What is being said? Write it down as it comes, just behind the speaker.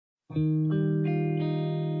I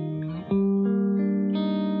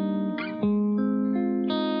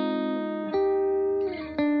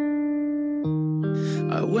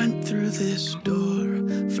went through this door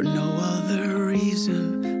for no other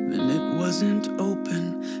reason than it wasn't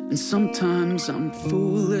open. And sometimes I'm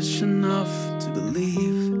foolish enough to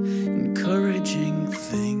believe encouraging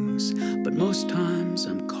things, but most times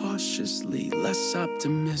I'm cautiously less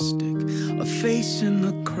optimistic. A face in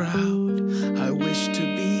the crowd, I wish to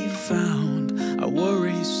be found. I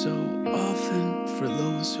worry so often for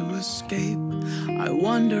those who escape. I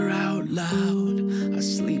wonder out loud, I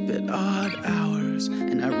sleep at odd hours,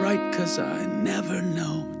 and I write 'cause I never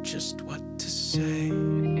know just what to say.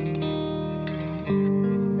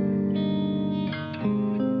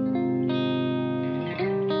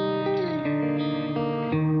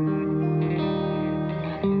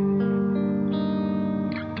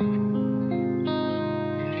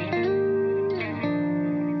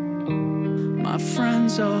 My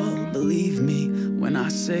friends all believe me when I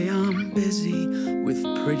say I'm busy with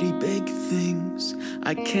pretty big things.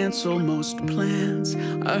 I cancel most plans,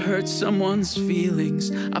 I hurt someone's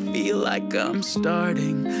feelings. I feel like I'm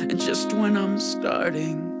starting, and just when I'm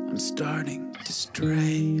starting to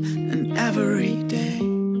stray. And every day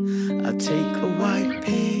I take a white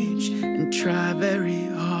page and try very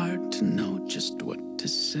hard to know just what to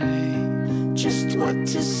say. Just what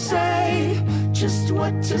to say, just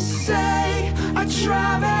what to say. I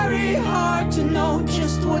try very hard to know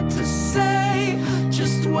just what to say.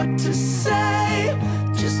 Just what to say,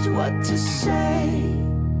 just what to say.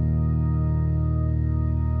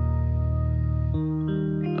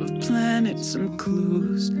 I've planted some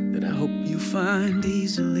clues that I hope you find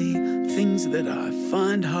easily. Things that I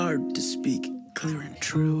find hard to speak clear and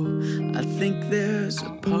true. I think there's a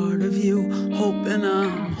part of you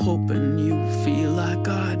I'm hoping you feel like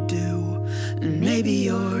I do. And maybe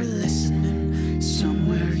you're listening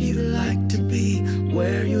somewhere you like to be,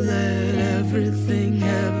 where you let everything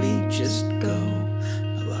heavy just go.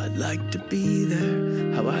 How I'd like to be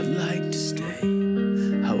there, how I'd like to stay,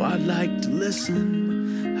 how I'd like to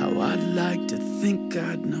listen, how I'd like to think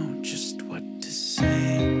I'd know just what to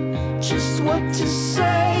say. Just what to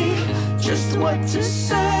say, just what to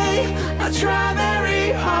say. I try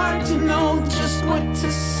very hard to know just what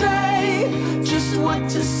to say. Just what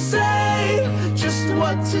to say, just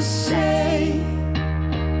what to say.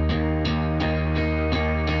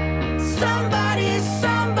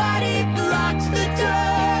 Somebody blocked the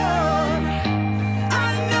door.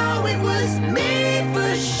 I know it was me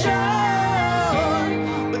for sure,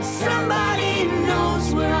 but somebody knows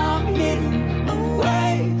where I'm hidden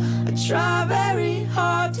away. I try very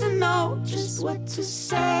hard to know just what to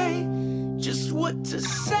say, just what to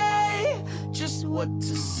say, just what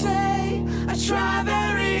to say. I try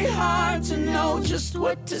very hard to know just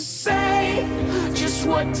what to say, just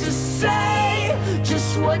what to say,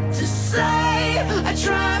 just what to say. I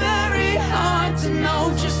try very hard to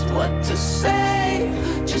know just what to say,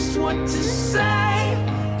 just what to say,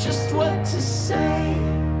 just what to say.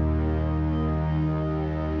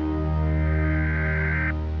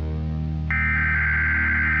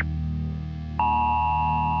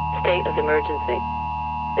 State of emergency.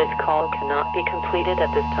 This call cannot be completed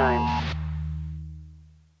at this time.